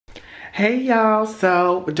Hey y'all,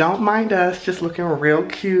 so don't mind us, just looking real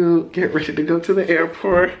cute, get ready to go to the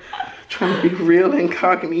airport. Trying to be real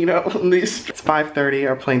incognito on these streets. It's 5:30,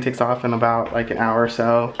 our plane takes off in about like an hour or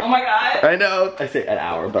so. Oh my god. I know, I say an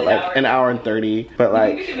hour, but like an hour and 30. But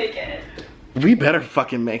like, we should make it. We better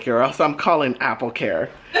fucking make it or else I'm calling Apple Care.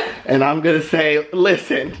 And I'm gonna say,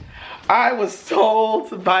 listen, I was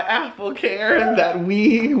told by Apple Care that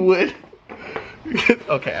we would,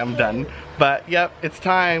 okay, I'm done. But yep, it's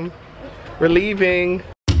time. We're leaving.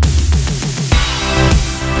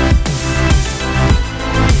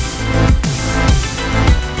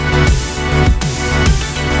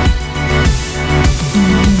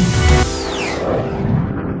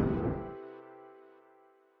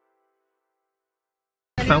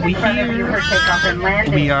 So we are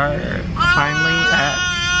finally at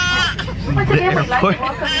the airport,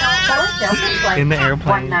 in the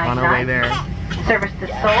airplane on our way there. Service to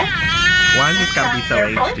Seoul. Why does this gotta be so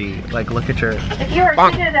HD? Like, look at your... If you are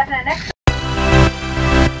seated at the next...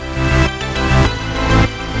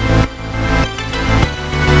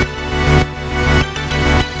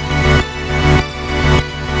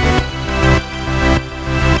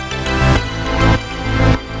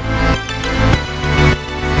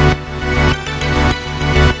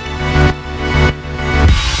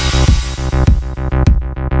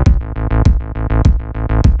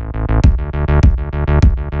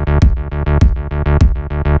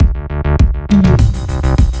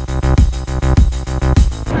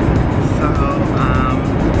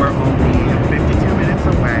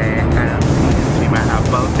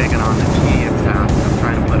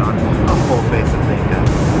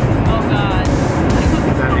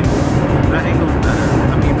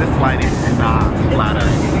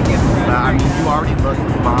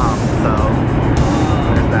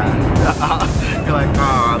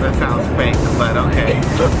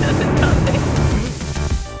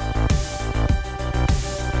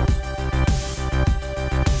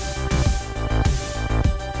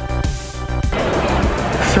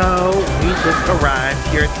 So we just arrived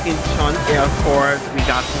here at Incheon Airport. We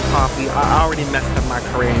got some coffee. I already messed up my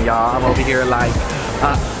Korean, y'all. I'm over here like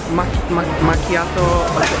macchiato,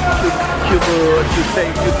 Cubeo.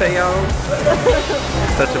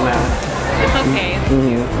 Such a mess. It's okay.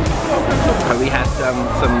 But we had some.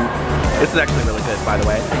 This is actually really good, by the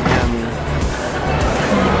way.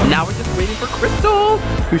 Now we're just waiting for Crystal,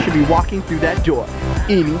 who should be walking through that door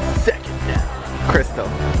any second now. Crystal.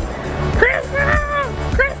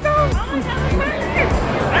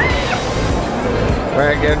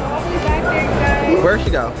 Very good. Where'd she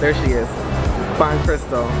go? There she is. Find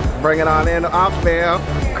Crystal. Bring it on in off there.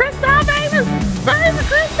 Crystal, baby! Baby,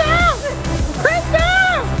 Crystal!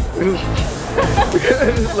 Crystal!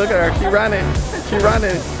 Look at her. She running. She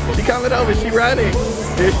running. She coming over. She running.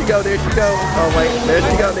 There she go. There she go. Oh wait. There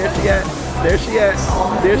she go. There she at. There she at.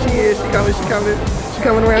 There she is. She coming. She coming. She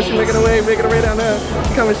coming around. She making her way down there.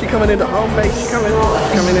 She coming into home base. She coming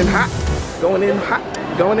in hot. Going in hot.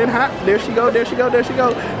 Going in hot. There she go. There she go. There she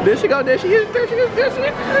go. There she go. There she is. There she is. There she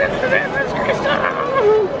is. There's Crystal.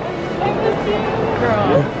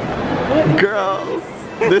 Girls,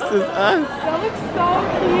 this is us. That looks so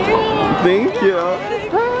cute. Thank you.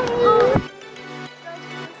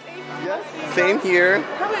 Yes. Same here.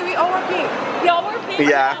 Probably we all were pink. Y'all were pink?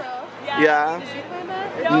 Yeah. Yeah. Did you find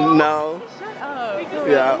that? No. Shut up.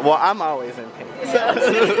 Yeah. Well, I'm always in pink. So. I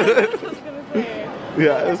was gonna say.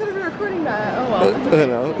 Yeah. I should have been recording that. Oh well. I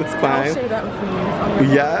know. It's fine. I'll share that with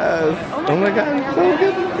me. Yes. Oh my god. It's so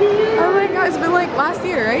good to see you. Oh my god. It's been like last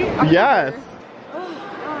year, right? October. Yes. Oh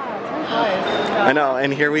god. I know.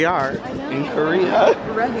 And here we are in Korea.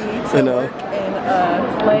 Ready to work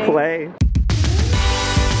and play.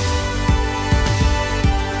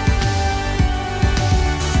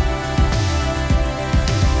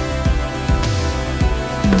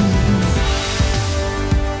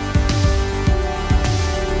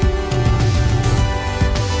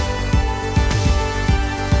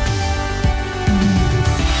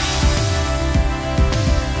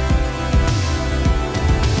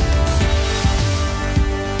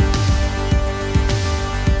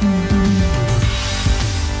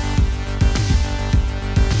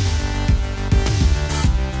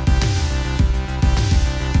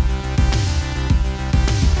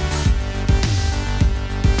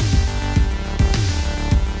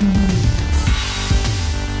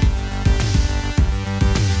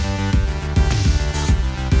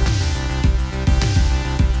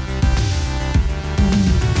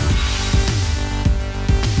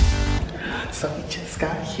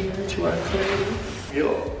 to our place.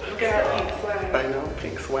 Yo, look at our pink swag. I know,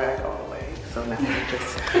 pink swag all the way. So now we're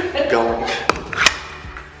just going.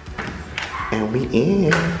 And we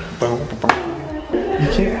in. Boom, boom. You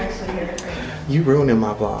can't. You ruining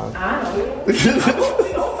my vlog.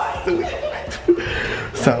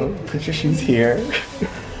 So, put your shoes here.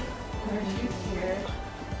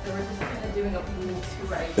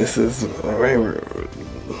 This is right.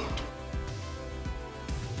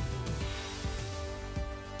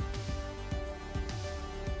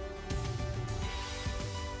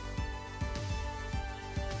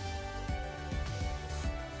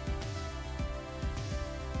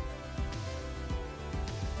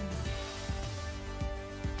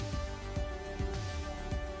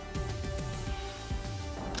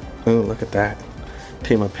 Oh, look at that.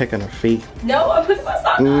 Tima picking her feet. No, I'm putting my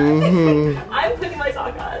sock on. I'm putting my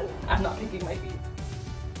sock on. I'm not picking my feet.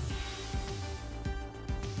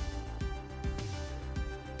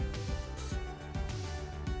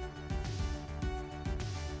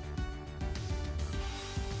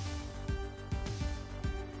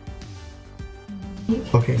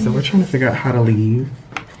 Okay, so we're trying to figure out how to leave.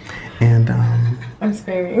 And I'm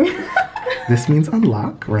screaming. this means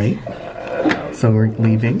unlock, right? So we're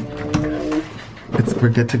leaving. We're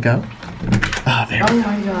good to go. Oh, there. Oh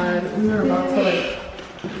my god, we were about to like.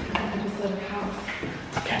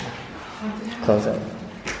 Okay. Close it.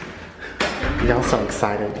 Y'all so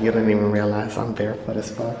excited. You didn't even realize I'm barefoot as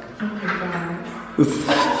fuck. Oh my god.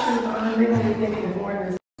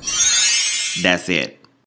 That's it.